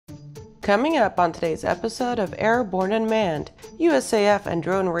Coming up on today's episode of Airborne-Unmanned, USAF and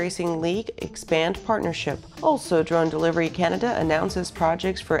Drone Racing League expand partnership. Also, Drone Delivery Canada announces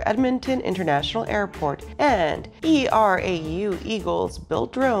projects for Edmonton International Airport. And ERAU Eagles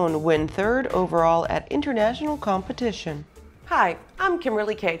built drone win third overall at international competition. Hi, I'm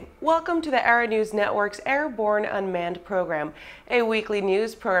Kimberly Kate. Welcome to the Aero-News Network's Airborne-Unmanned program, a weekly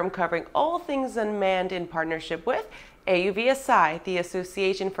news program covering all things unmanned in partnership with AUVSI, the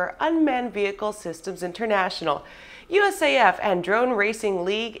Association for Unmanned Vehicle Systems International. USAF and Drone Racing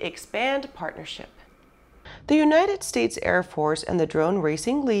League expand partnership. The United States Air Force and the Drone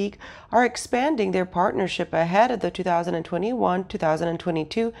Racing League are expanding their partnership ahead of the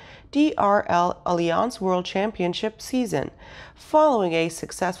 2021-2022 DRL Allianz World Championship season. Following a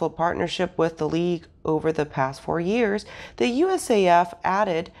successful partnership with the league over the past 4 years, the USAF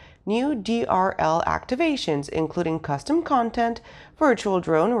added new DRL activations, including custom content, virtual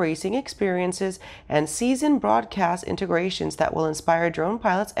drone racing experiences, and season broadcast integrations that will inspire drone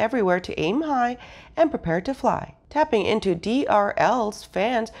pilots everywhere to aim high and prepare to fly. Tapping into DRL's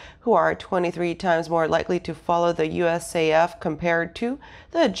fans, who are 23 times more likely to follow the USAF compared to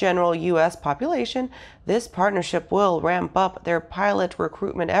the general U.S. population, this partnership will ramp up their pilot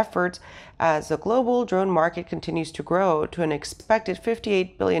recruitment efforts as the global drone market continues to grow to an expected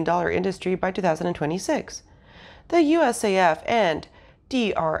 $58 billion industry by 2026. The USAF and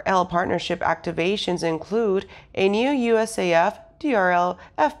DRL partnership activations include a new USAF DRL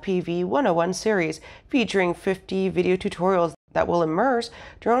FPV 101 series featuring 50 video tutorials that will immerse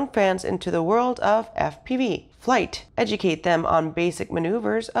drone fans into the world of FPV flight, educate them on basic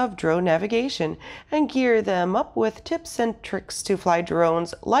maneuvers of drone navigation, and gear them up with tips and tricks to fly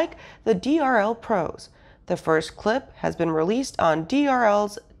drones like the DRL Pros. The first clip has been released on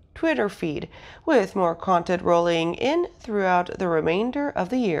DRL's Twitter feed, with more content rolling in throughout the remainder of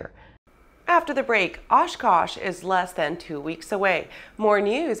the year. After the break, Oshkosh is less than 2 weeks away. More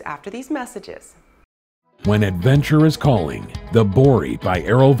news after these messages. When adventure is calling, the Bory by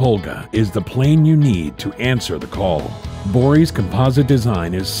Aero Volga is the plane you need to answer the call. Bory's composite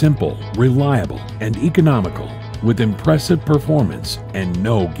design is simple, reliable, and economical, with impressive performance and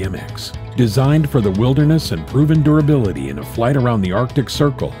no gimmicks. Designed for the wilderness and proven durability in a flight around the Arctic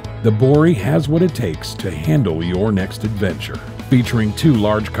Circle, the Bory has what it takes to handle your next adventure. Featuring 2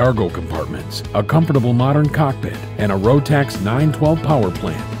 large cargo compartments, a comfortable modern cockpit, and a Rotax 912 power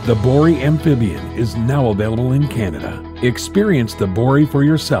plant, the Bory Amphibian is now available in Canada. Experience the Bory for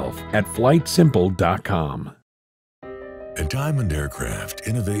yourself at flightsimple.com. At Diamond Aircraft,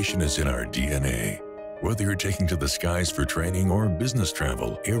 innovation is in our DNA. Whether you're taking to the skies for training or business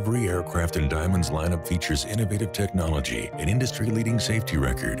travel, every aircraft in Diamond's lineup features innovative technology, an industry-leading safety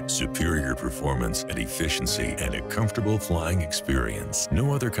record, superior performance and efficiency, and a comfortable flying experience.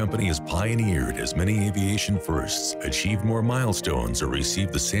 No other company has pioneered as many aviation firsts, achieved more milestones, or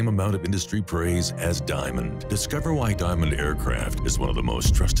received the same amount of industry praise as Diamond. Discover why Diamond Aircraft is one of the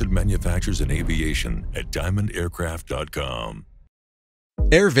most trusted manufacturers in aviation at diamondaircraft.com.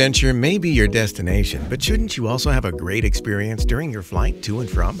 Airventure may be your destination, but shouldn't you also have a great experience during your flight to and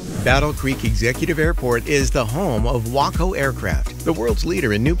from? Battle Creek Executive Airport is the home of Waco Aircraft, the world's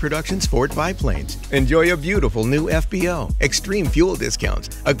leader in new production sport biplanes. Enjoy a beautiful new FBO, extreme fuel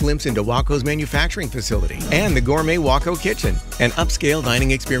discounts, a glimpse into Waco's manufacturing facility, and the gourmet Waco Kitchen, an upscale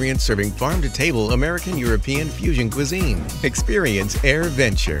dining experience serving farm-to-table American-European fusion cuisine. Experience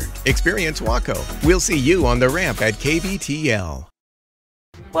Airventure. Experience Waco. We'll see you on the ramp at KBTL.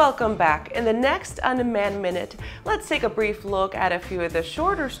 Welcome back. In the next Unmanned Minute, let's take a brief look at a few of the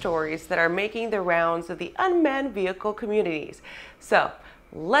shorter stories that are making the rounds of the unmanned vehicle communities. So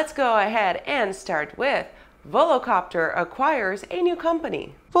let's go ahead and start with Volocopter acquires a new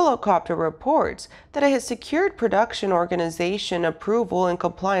company. Volocopter reports that it has secured production organization approval in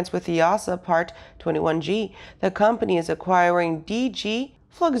compliance with EASA Part 21G. The company is acquiring DG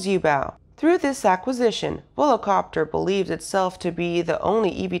Flugzeugbau. Through this acquisition, Volocopter believes itself to be the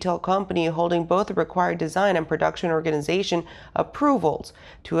only eVTOL company holding both the required design and production organization approvals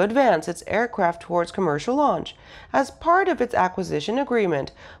to advance its aircraft towards commercial launch. As part of its acquisition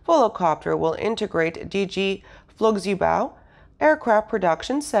agreement, Volocopter will integrate DG Flugzeugbau, aircraft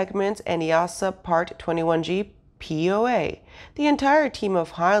production segments, and EASA Part 21G POA. The entire team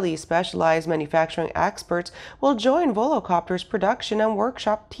of highly specialized manufacturing experts will join Volocopter's production and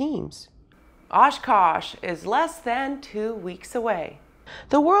workshop teams. Oshkosh is less than 2 weeks away.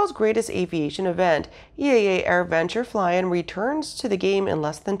 The world's greatest aviation event, EAA Airventure FlyIn, returns to the game in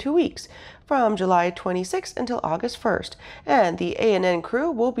less than 2 weeks, from July 26th until August 1st, and the ANN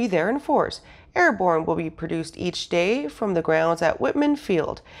crew will be there in force. Airborne will be produced each day from the grounds at Whitman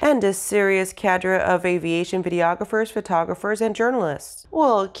Field, and a serious cadre of aviation videographers, photographers, and journalists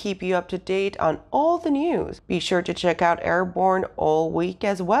will keep you up to date on all the news. Be sure to check out Airborne all week,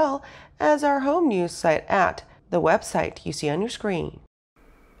 as well as our home news site at the website you see on your screen.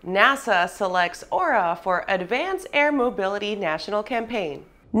 NASA selects AURA for Advanced Air Mobility National Campaign.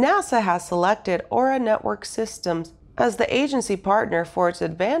 NASA has selected AURA Network Systems as the agency partner for its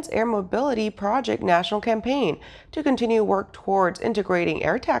Advanced Air Mobility Project National Campaign to continue work towards integrating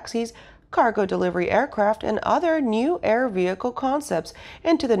air taxis, cargo delivery aircraft, and other new air vehicle concepts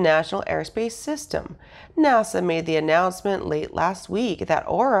into the national airspace system. NASA made the announcement late last week that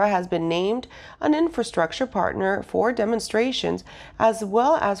AURA has been named an infrastructure partner for demonstrations as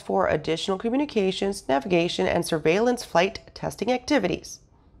well as for additional communications, navigation, and surveillance flight testing activities.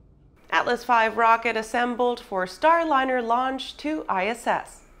 Atlas V rocket assembled for Starliner launch to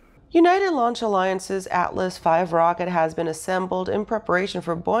ISS. United Launch Alliance's Atlas V rocket has been assembled in preparation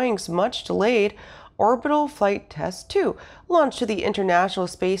for Boeing's much-delayed Orbital Flight Test 2, launched to the International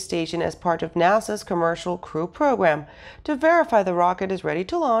Space Station as part of NASA's Commercial Crew Program. To verify the rocket is ready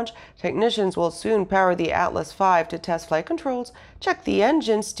to launch, technicians will soon power the Atlas V to test flight controls, check the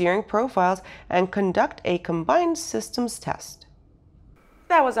engine steering profiles, and conduct a combined systems test.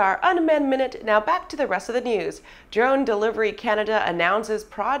 That was our Unmanned Minute. Now back to the rest of the news. Drone Delivery Canada announces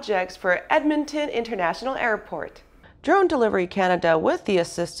projects for Edmonton International Airport. Drone Delivery Canada, with the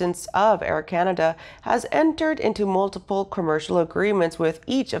assistance of Air Canada, has entered into multiple commercial agreements with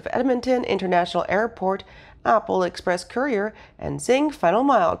each of Edmonton International Airport, Apple Express Courier, and Ziing Final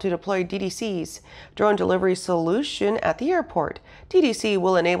Mile to deploy DDC's drone delivery solution at the airport. DDC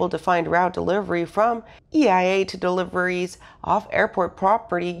will enable defined route delivery from EIAA to deliveries off airport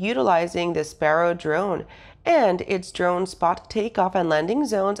property utilizing the Sparrow drone and its DroneSpot takeoff and landing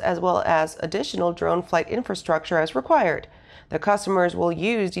zones, as well as additional drone flight infrastructure as required. The customers will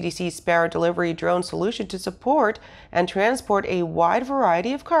use DDC's Sparrow delivery drone solution to support and transport a wide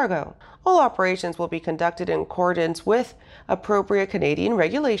variety of cargo. All operations will be conducted in accordance with appropriate Canadian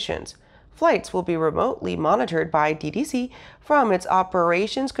regulations. Flights will be remotely monitored by DDC from its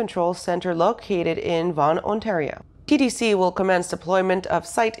Operations Control Center located in Vaughan, Ontario. DDC will commence deployment of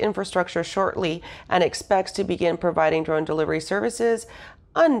site infrastructure shortly and expects to begin providing drone delivery services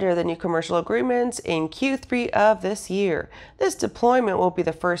under the new commercial agreements in Q3 of this year. This deployment will be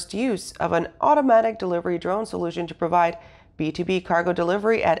the first use of an automatic delivery drone solution to provide B2B cargo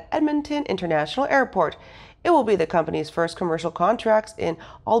delivery at Edmonton International Airport. It will be the company's first commercial contracts in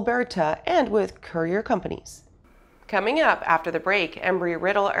Alberta and with courier companies. Coming up after the break,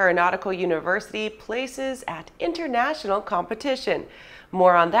 Embry-Riddle Aeronautical University places at international competition.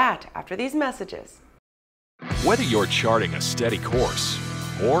 More on that after these messages. Whether you're charting a steady course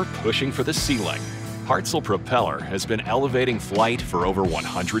or pushing for the ceiling, Hartzell Propeller has been elevating flight for over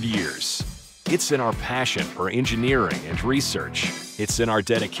 100 years. It's in our passion for engineering and research. It's in our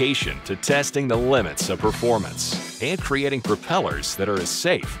dedication to testing the limits of performance and creating propellers that are as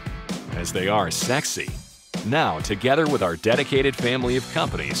safe as they are sexy. Now, together with our dedicated family of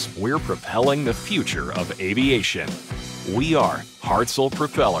companies, we're propelling the future of aviation. We are Hartzell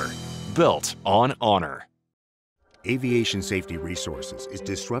Propeller, built on honor. Aviation Safety Resources is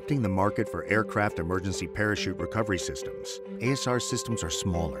disrupting the market for aircraft emergency parachute recovery systems. ASR systems are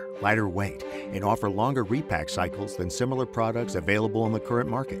smaller, lighter weight, and offer longer repack cycles than similar products available in the current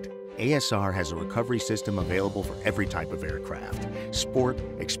market. ASR has a recovery system available for every type of aircraft: sport,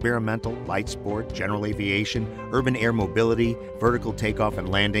 experimental, light sport, general aviation, urban air mobility, vertical takeoff and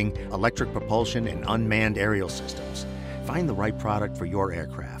landing, electric propulsion, and unmanned aerial systems. Find the right product for your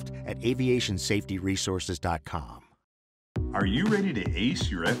aircraft at aviationsafetyresources.com. Are you ready to ace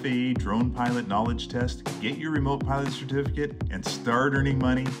your FAA drone pilot knowledge test, get your remote pilot certificate, and start earning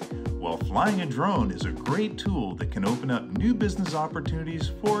money? Well, flying a drone is a great tool that can open up new business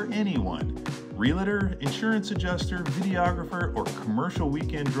opportunities for anyone. Realtor, insurance adjuster, videographer, or commercial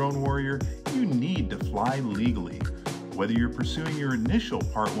weekend drone warrior, you need to fly legally. Whether you're pursuing your initial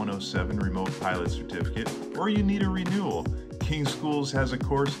Part 107 remote pilot certificate or you need a renewal, King Schools has a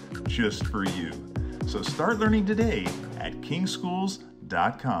course just for you. So start learning today at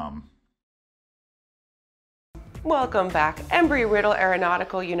kingschools.com. Welcome back. Embry-Riddle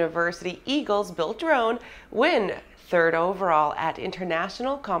Aeronautical University Eagles built drone win 3rd overall at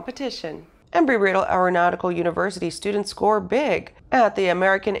international competition. Embry-Riddle Aeronautical University students score big at the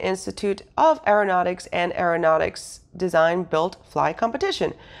American Institute of Aeronautics and Aeronautics Design Build Fly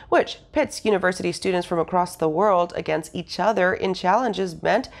competition, which pits university students from across the world against each other in challenges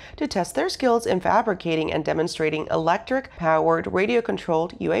meant to test their skills in fabricating and demonstrating electric-powered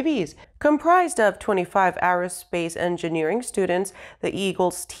radio-controlled UAVs. Comprised of 25 aerospace engineering students, the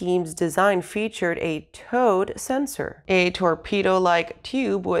Eagles team's design featured a towed sensor, a torpedo-like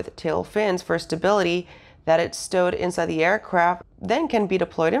tube with tail fins for stability that it's stowed inside the aircraft, then can be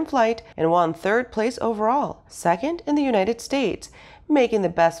deployed in flight, and won third place overall, second in the United States, making the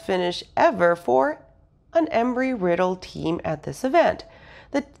best finish ever for an Embry-Riddle team at this event.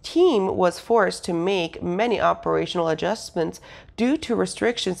 The team was forced to make many operational adjustments due to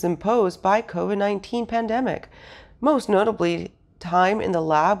restrictions imposed by COVID-19 pandemic. Most notably, time in the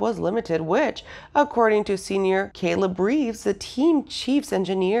lab was limited, which, according to senior Caleb Reeves, the team chief's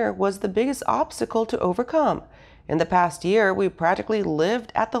engineer, was the biggest obstacle to overcome. In the past year, we practically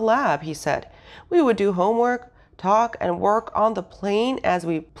lived at the lab, he said. We would do homework, talk, and work on the plane as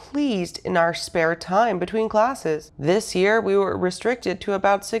we pleased in our spare time between classes. This year, we were restricted to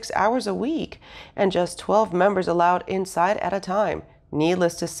about 6 hours a week, and just 12 members allowed inside at a time.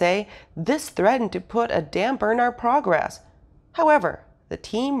 Needless to say, this threatened to put a damper in our progress. However, the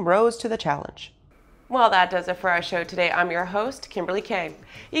team rose to the challenge. Well, that does it for our show today. I'm your host, Kimberly Kay.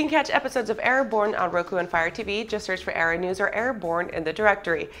 You can catch episodes of Airborne on Roku and Fire TV. Just search for Aero-News or Airborne in the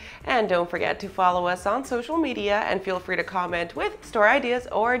directory. And don't forget to follow us on social media and feel free to comment with story ideas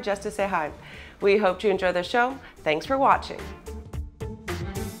or just to say hi. We hope you enjoy the show. Thanks for watching.